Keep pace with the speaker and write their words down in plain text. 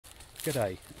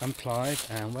G'day, I'm Clive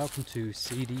and welcome to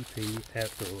CDP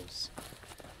Outdoors.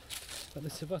 Got the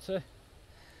Savotta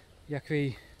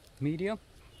Jaakari Medium.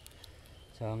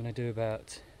 So I'm going to do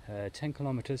about 10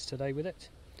 kilometers today with it,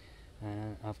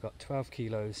 and I've got 12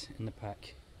 kilos in the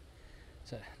pack.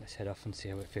 So let's head off and see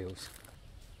how it feels.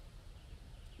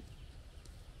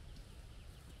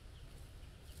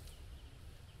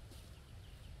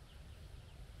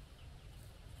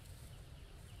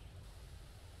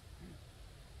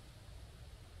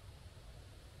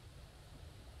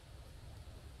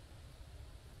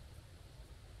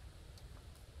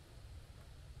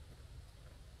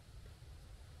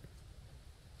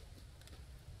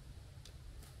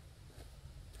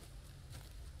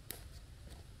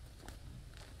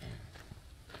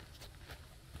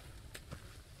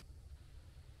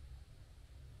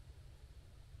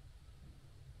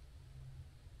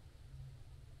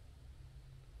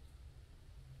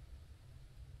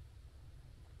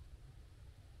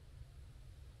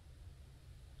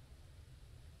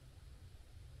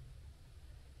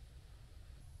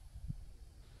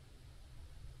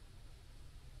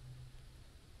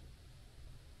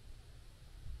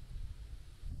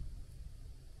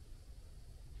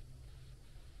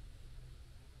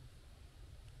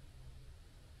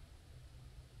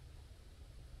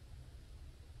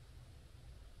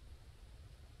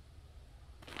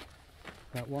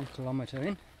 About 1 kilometre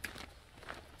in.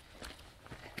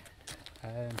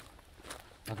 I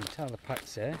can tell the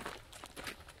pack's there,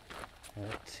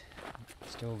 but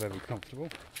still very comfortable.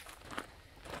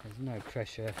 There's no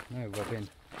pressure, no rubbing,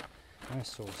 no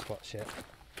sore spots yet,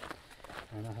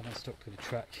 and I haven't stuck to the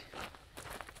track.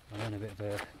 I'm on a bit of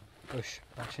a bush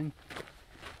bashing,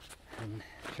 and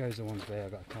shows the ones where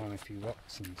I've got to climb a few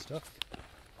rocks and stuff.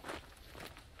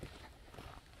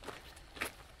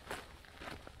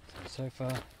 So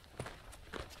far,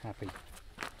 happy.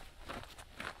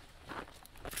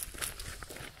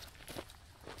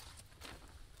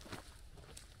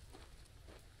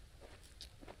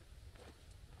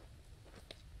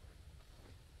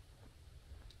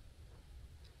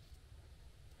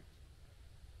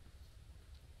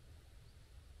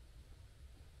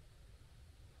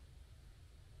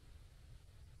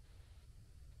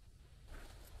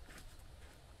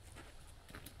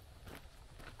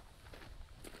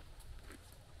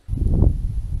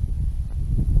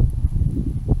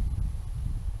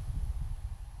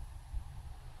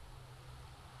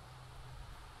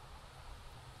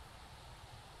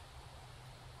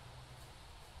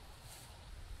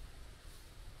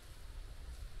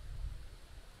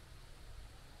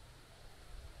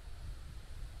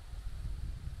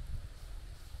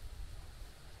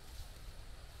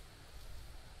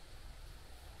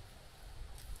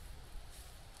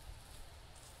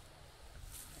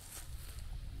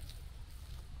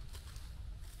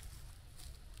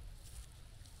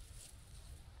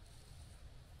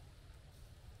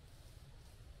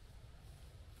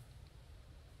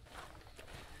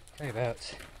 Okay,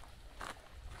 about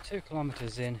 2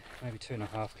 kilometres in, maybe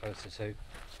 2.5, close to 2.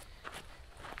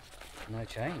 No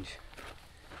change,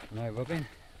 no rubbing,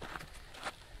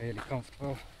 really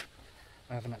comfortable.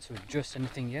 I haven't had to adjust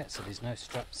anything yet, so there's no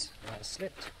straps that are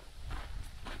slipped.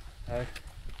 So,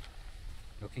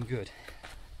 looking good.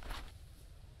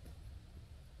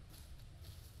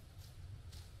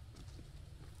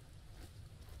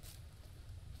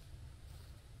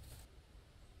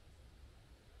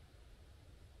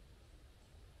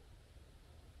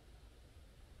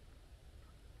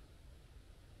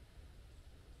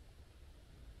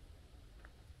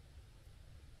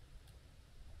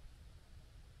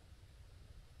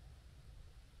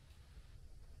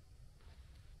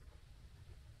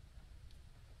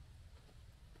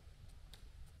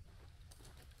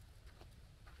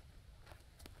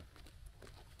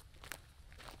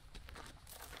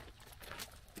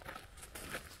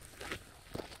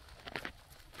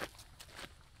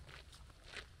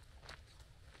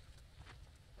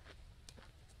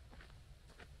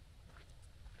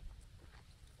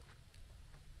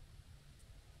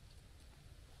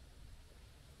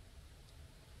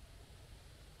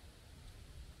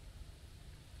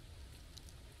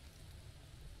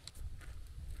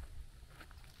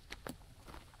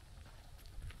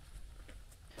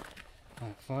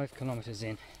 Right, 5 kilometres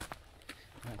in.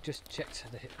 I just checked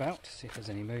the hip belt to see if there's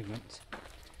any movement.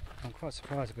 I'm quite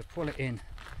surprised I could pull it in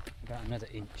about another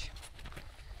inch,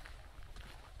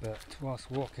 but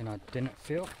whilst walking I didn't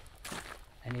feel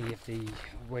any of the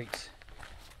weight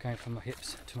going from my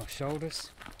hips to my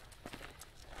shoulders.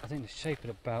 I think the shape of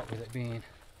the belt, with it being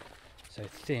so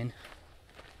thin,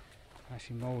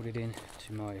 actually moulded in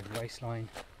to my waistline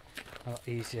a lot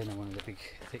easier than one of the big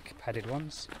thick padded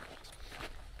ones.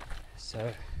 so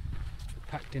the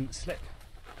pack didn't slip.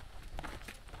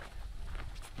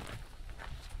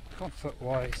 Comfort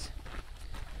wise,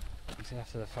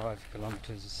 after the 5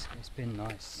 kilometres it's been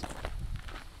nice.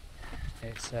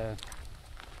 It's to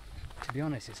be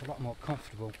honest, it's a lot more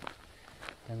comfortable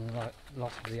than a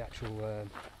lot of the actual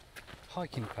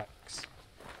hiking packs.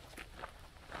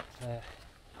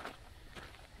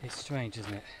 It's strange,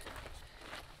 isn't it?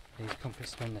 These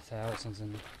companies spend the thousands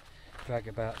and brag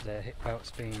about their hip belts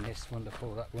being this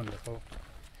wonderful, that wonderful,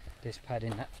 this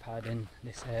padding, that padding,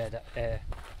 this air, that air.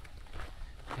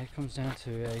 It comes down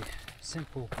to a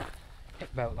simple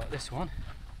hip belt like this one,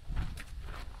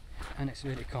 and it's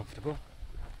really comfortable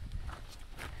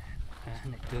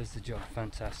and it does the job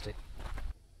fantastic.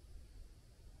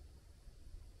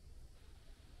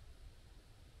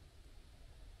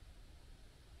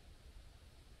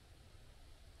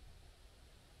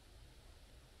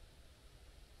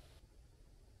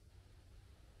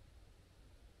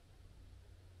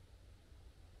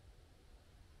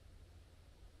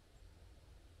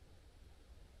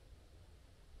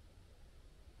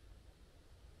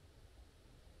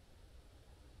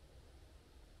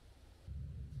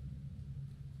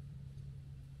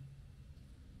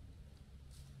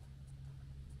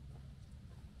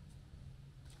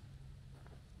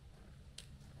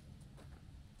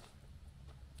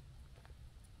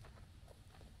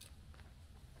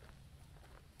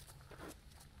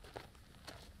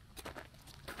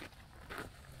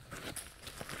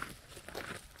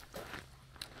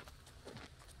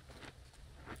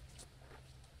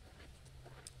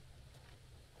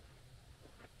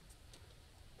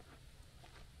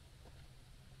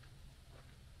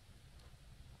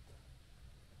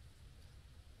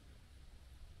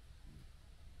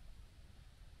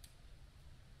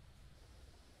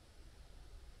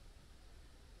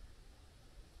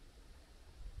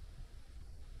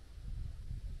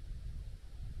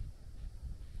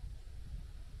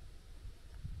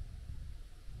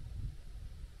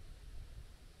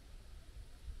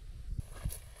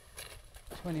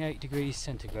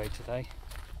 (28°C) today,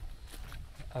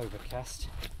 overcast.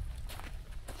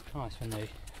 It's nice when the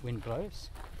wind blows.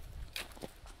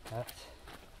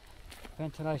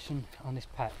 Ventilation on this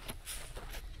pack.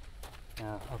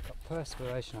 Now I've got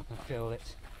perspiration, I can feel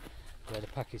it where the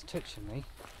pack is touching me,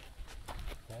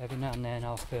 but every now and then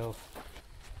I'll feel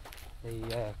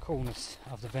the coolness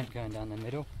of the vent going down the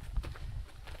middle,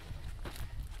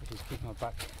 which is keeping my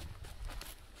back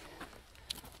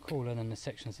cooler than the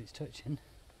sections it's touching.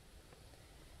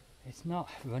 It's not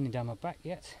running down my back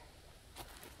yet.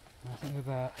 I think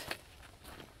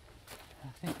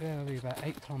we're only about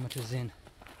 8 kilometres in,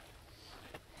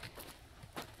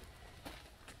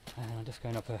 and I'm just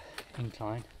going up a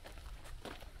incline.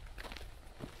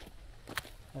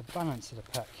 The balance of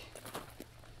the pack,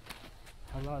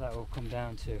 a lot of that will come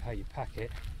down to how you pack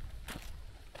it,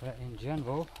 but in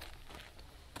general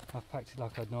I've packed it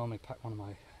like I'd normally pack one of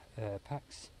my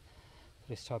packs for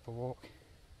this type of walk,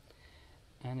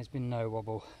 and there's been no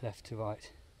wobble left to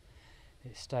right.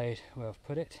 It stayed where I've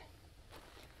put it.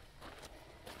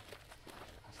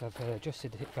 So I've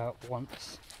adjusted the hip belt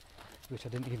once, which I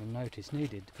didn't even notice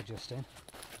needed adjusting.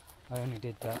 I only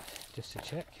did that just to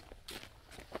check.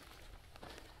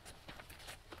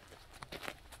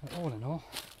 But all in all,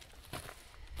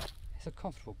 it's a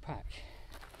comfortable pack.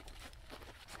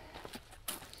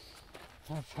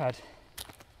 I've had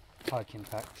hiking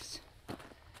packs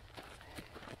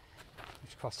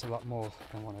which cost a lot more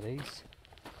than one of these,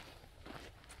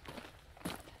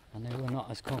 and they were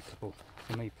not as comfortable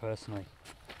for me personally.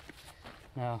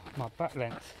 Now my back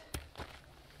length,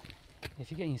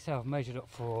 if you're getting yourself measured up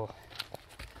for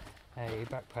a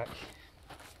backpack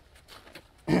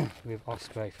with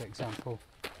Osprey for example,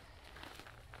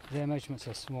 their measurements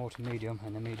are small to medium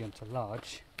and the medium to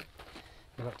large.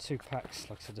 They've got 2 packs,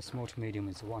 like I said, the small to medium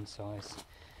is the one size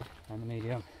and the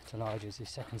medium to large is the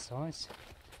second size.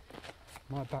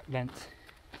 My back length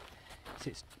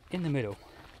sits in the middle,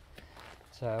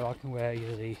 so I can wear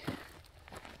either the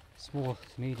small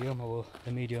to medium or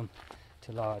the medium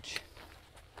to large.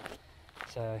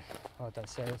 So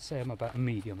let's say I'm about a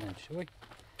medium then, shall we?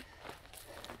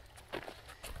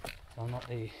 So I'm not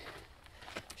the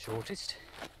shortest,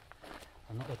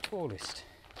 I'm not the tallest.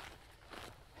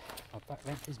 My back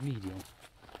length is medium,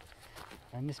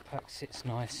 and this pack sits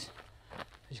nice.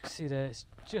 As you can see there, it's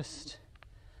just,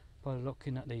 by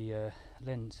looking at the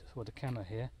lens or the camera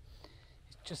here,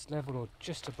 it's just level or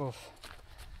just above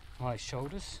my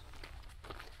shoulders.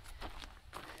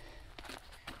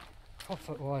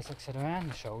 Comfort wise, like I said, around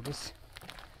the shoulders,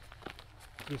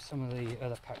 with some of the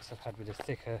other packs I've had with the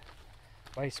thicker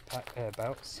waist pack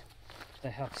belts, they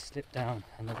have slipped down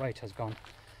and the weight has gone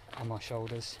on my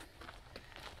shoulders.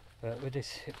 But with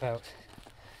this hip belt,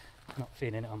 not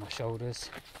feeling it on my shoulders.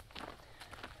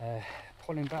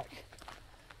 Pulling back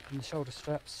from the shoulder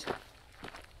straps,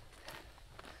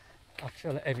 I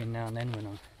feel it every now and then when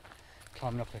I'm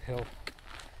climbing up a hill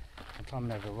and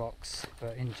climbing over rocks,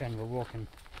 but in general walking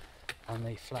on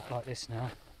the flat like this now,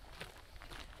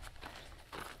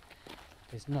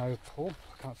 there's no pull.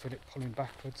 I can't feel it pulling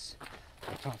backwards,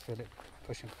 I can't feel it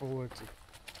pushing forwards,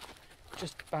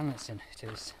 just balancing it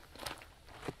is.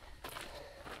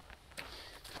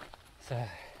 So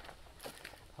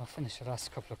I'll finish the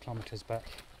last couple of kilometres back,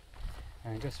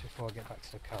 and just before I get back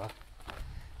to the car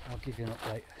I'll give you an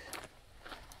update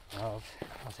of,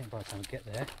 I think by the time we get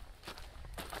there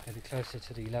it'll be closer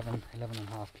to the 11 and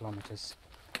a half kilometres.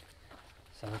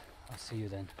 So I'll see you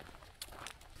then.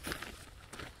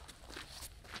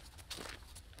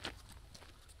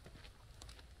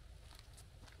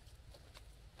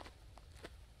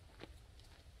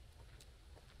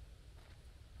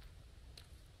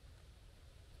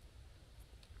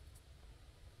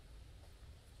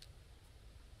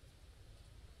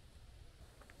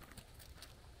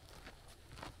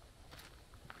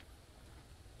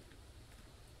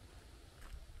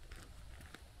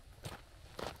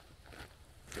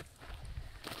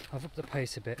 I've upped the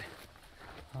pace a bit.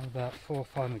 I'm about 400 or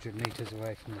 500 metres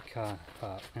away from the car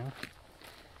park now.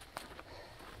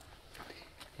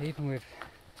 Even with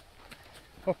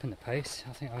upping the pace,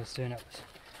 I think I was doing at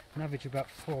an average of about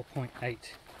 4.8,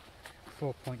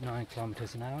 4.9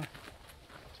 kilometres an hour.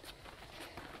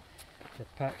 The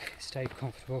pack stayed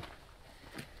comfortable.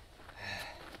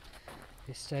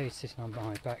 It stayed sitting on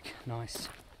my back nice.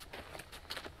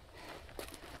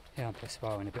 Yeah, I'm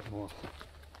perspiring a bit more.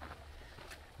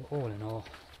 But all in all,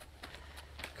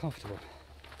 comfortable.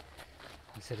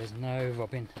 Like I said, there's no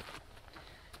rubbing,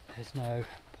 there's no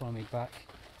pulling me back,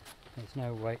 there's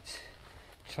no weight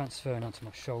transferring onto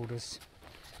my shoulders,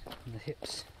 and the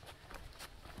hips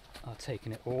are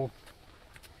taking it all.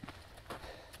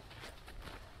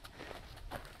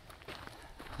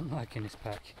 I'm liking this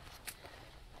pack.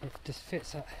 It just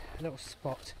fits that little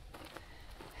spot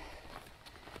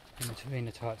in between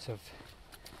the types of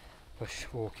bush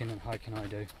walking and hiking I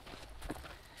do,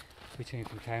 between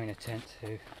from carrying a tent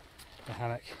to the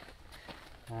hammock.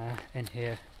 In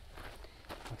here,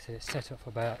 like I said, it's set up for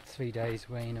about 3 days,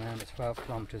 weighing around the 12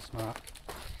 kilometres mark.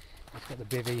 It's got the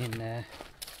bivvy in there,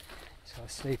 it's got a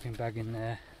sleeping bag in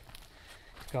there,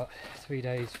 it's got 3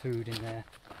 days food in there,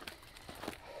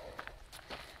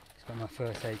 it's got my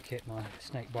first aid kit, my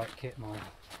snake bite kit, my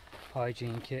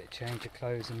hygiene kit, change of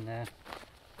clothes in there.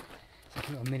 It's like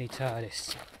a little mini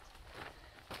TARDIS.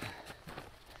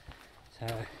 So,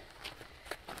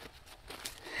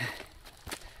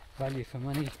 value for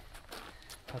money,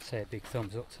 I'd say a big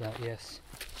thumbs up to that, yes.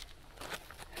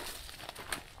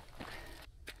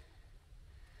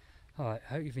 Alright,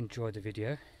 I hope you've enjoyed the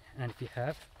video, and if you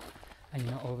have, and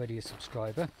you're not already a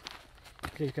subscriber,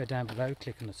 please go down below,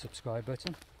 click on the subscribe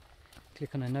button,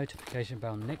 click on the notification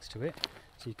bell next to it,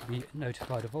 so you can be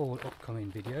notified of all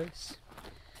upcoming videos.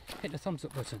 Hit the thumbs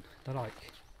up button, the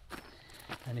like.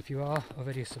 And if you are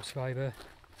already a subscriber,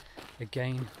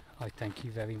 again, I thank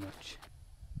you very much.